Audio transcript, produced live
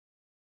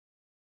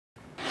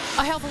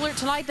A health alert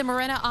tonight. The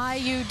Mirena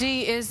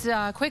IUD is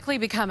quickly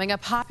becoming a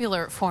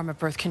popular form of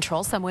birth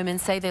control. Some women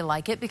say they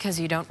like it because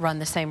you don't run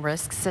the same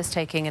risks as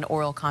taking an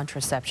oral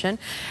contraception.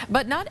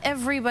 But not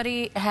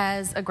everybody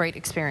has a great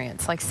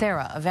experience, like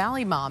Sarah, a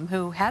Valley mom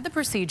who had the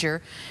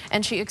procedure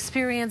and she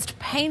experienced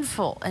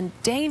painful and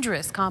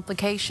dangerous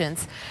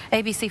complications.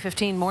 ABC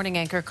 15 morning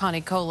anchor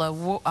Connie Cola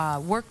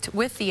worked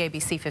with the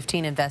ABC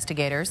 15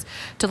 investigators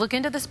to look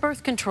into this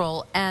birth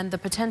control and the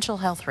potential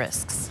health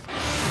risks.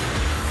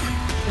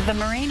 The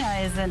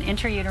Mirena is an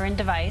intrauterine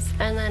device.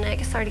 And then I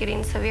started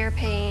getting severe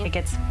pain. It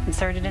gets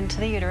inserted into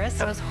the uterus.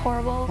 It was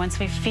horrible. Once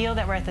we feel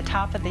that we're at the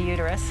top of the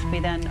uterus, we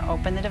then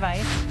open the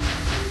device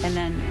and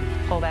then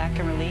pull back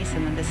and release,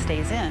 and then this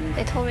stays in.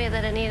 They told me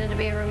that it needed to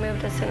be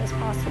removed as soon as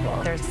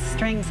possible. There's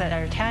strings that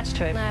are attached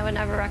to it. And I would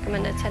never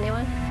recommend it to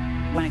anyone.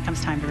 When it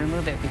comes time to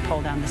remove it, we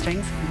pull down the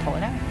strings and pull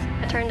it out.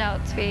 It turned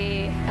out to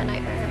be a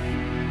nightmare.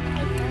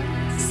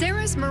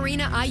 Sarah's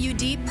Mirena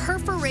IUD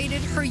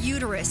perforated her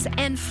uterus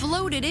and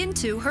floated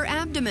into her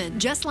abdomen,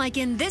 just like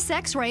in this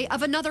x-ray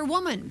of another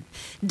woman.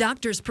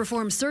 Doctors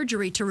performed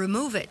surgery to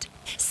remove it.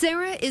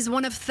 Sarah is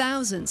one of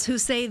thousands who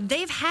say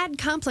they've had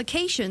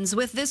complications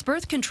with this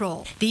birth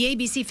control. The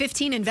ABC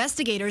 15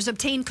 investigators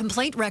obtained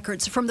complaint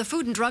records from the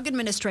Food and Drug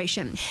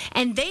Administration,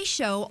 and they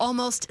show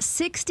almost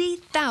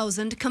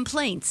 60,000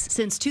 complaints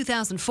since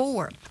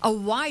 2004. A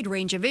wide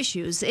range of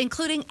issues,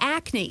 including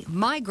acne,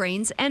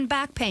 migraines, and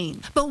back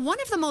pain. But one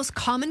of the most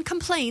common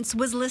complaints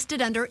was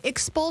listed under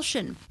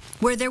expulsion,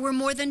 where there were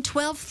more than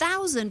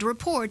 12,000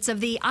 reports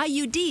of the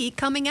IUD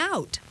coming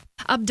out.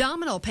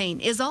 Abdominal pain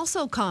is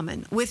also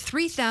common, with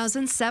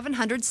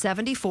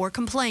 3,774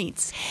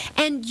 complaints.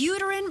 And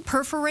uterine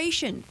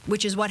perforation,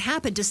 which is what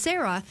happened to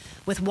Sarah,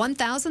 with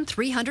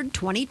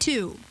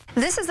 1,322.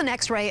 This is an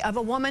x-ray of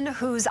a woman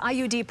whose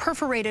IUD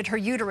perforated her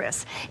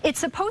uterus. It's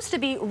supposed to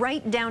be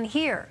right down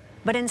here,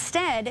 but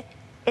instead,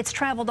 it's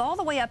traveled all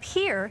the way up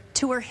here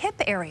to her hip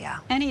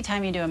area.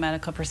 Anytime you do a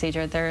medical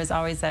procedure, there is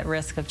always that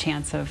risk of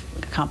chance of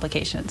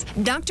complications.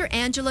 Dr.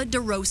 Angela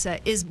DeRosa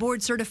is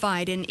board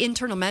certified in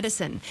internal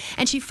medicine,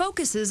 and she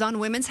focuses on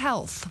women's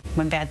health.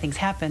 When bad things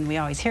happen, we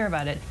always hear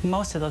about it.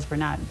 Most of those were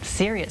not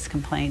serious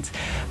complaints,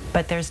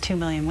 but there's 2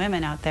 million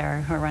women out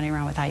there who are running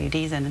around with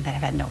IUDs and that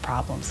have had no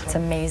problems. It's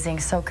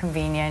amazing, so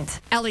convenient.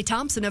 Ellie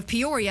Thompson of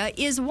Peoria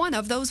is one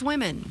of those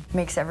women.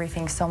 Makes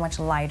everything so much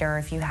lighter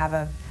if you have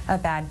a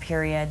bad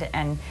period,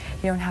 and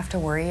you don't have to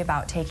worry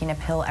about taking a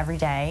pill every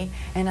day,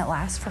 and it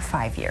lasts for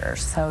 5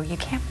 years, so you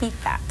can't beat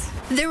that.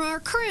 There are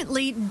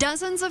currently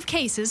dozens of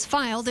cases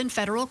filed in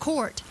federal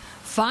court.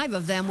 5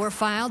 of them were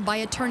filed by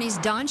attorneys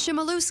Don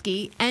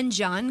Shimalewski and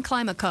John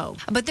Climaco,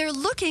 but they're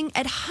looking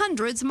at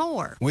hundreds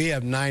more. We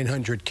have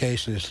 900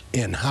 cases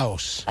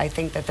in-house. I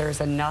think that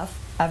there's enough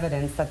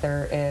evidence that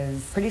there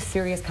is pretty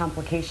serious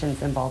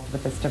complications involved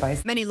with this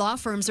device. Many law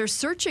firms are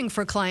searching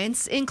for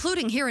clients,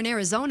 including here in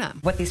Arizona.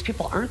 What these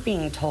people aren't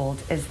being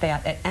told is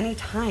that at any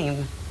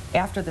time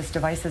after this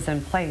device is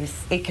in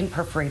place, it can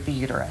perforate the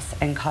uterus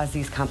and cause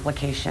these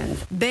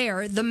complications.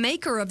 Bayer, the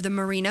maker of the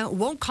Mirena,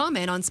 won't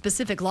comment on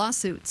specific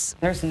lawsuits.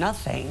 There's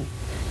nothing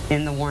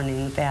in the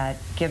warning that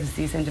gives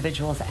these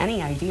individuals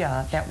any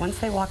idea that once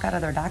they walk out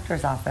of their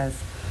doctor's office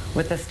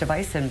with this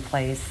device in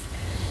place,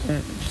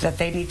 that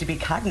they need to be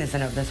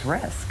cognizant of this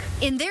risk.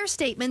 In their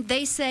statement,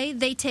 they say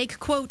they take,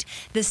 quote,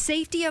 the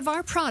safety of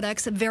our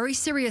products very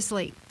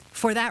seriously.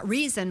 For that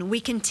reason, we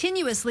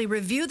continuously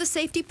review the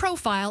safety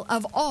profile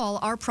of all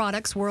our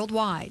products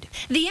worldwide.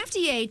 The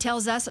FDA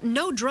tells us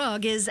no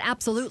drug is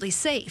absolutely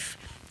safe.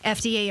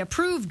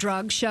 FDA-approved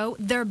drugs show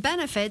their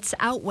benefits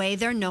outweigh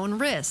their known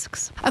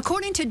risks.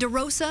 According to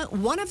DeRosa,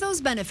 one of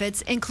those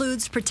benefits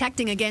includes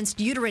protecting against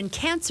uterine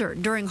cancer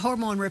during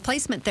hormone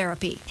replacement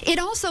therapy. It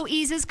also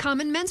eases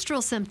common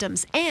menstrual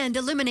symptoms and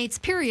eliminates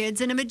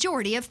periods in a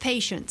majority of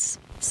patients.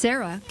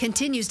 Sarah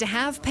continues to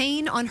have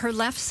pain on her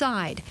left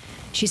side.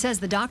 She says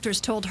the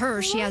doctors told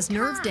her she has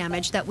nerve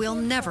damage that will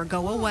never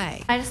go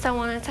away. I just don't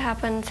want it to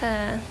happen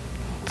to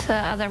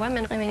other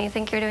women. I mean, you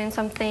think you're doing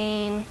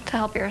something to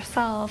help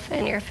yourself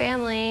and your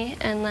family,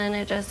 and then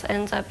it just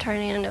ends up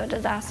turning into a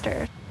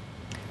disaster.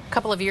 A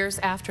couple of years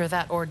after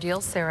that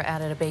ordeal, Sarah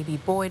added a baby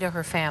boy to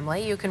her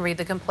family. You can read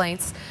the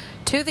complaints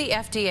to the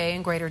FDA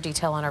in greater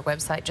detail on our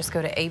website. Just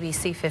go to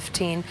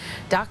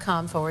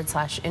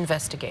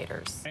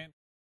abc15.com/investigators.